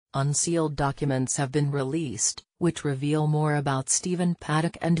Unsealed documents have been released, which reveal more about Stephen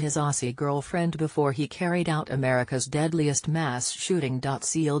Paddock and his Aussie girlfriend before he carried out America's deadliest mass shooting.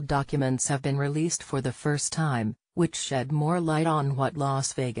 Sealed documents have been released for the first time, which shed more light on what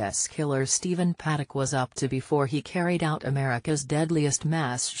Las Vegas killer Stephen Paddock was up to before he carried out America's deadliest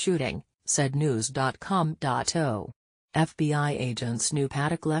mass shooting, said news.com.o. FBI agents knew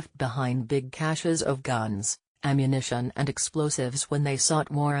Paddock left behind big caches of guns, ammunition and explosives when they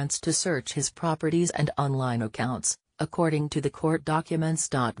sought warrants to search his properties and online accounts, according to the court documents.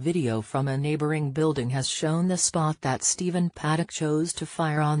 Video from a neighboring building has shown the spot that Stephen Paddock chose to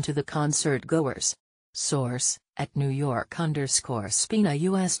fire onto the concert-goers. Source, at New York_SPIN. A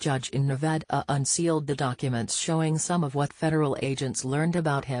U.S. judge in Nevada unsealed the documents showing some of what federal agents learned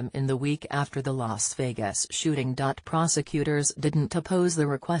about him in the week after the Las Vegas shooting. Prosecutors didn't oppose the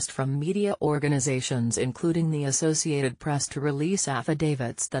request from media organizations including the Associated Press to release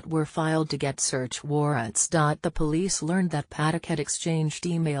affidavits that were filed to get search warrants. The police learned that Paddock had exchanged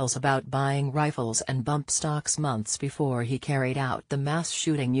emails about buying rifles and bump stocks months before he carried out the mass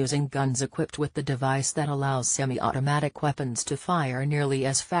shooting using guns equipped with the device that allows semi-automatic weapons to fire nearly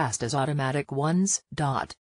as fast as automatic ones.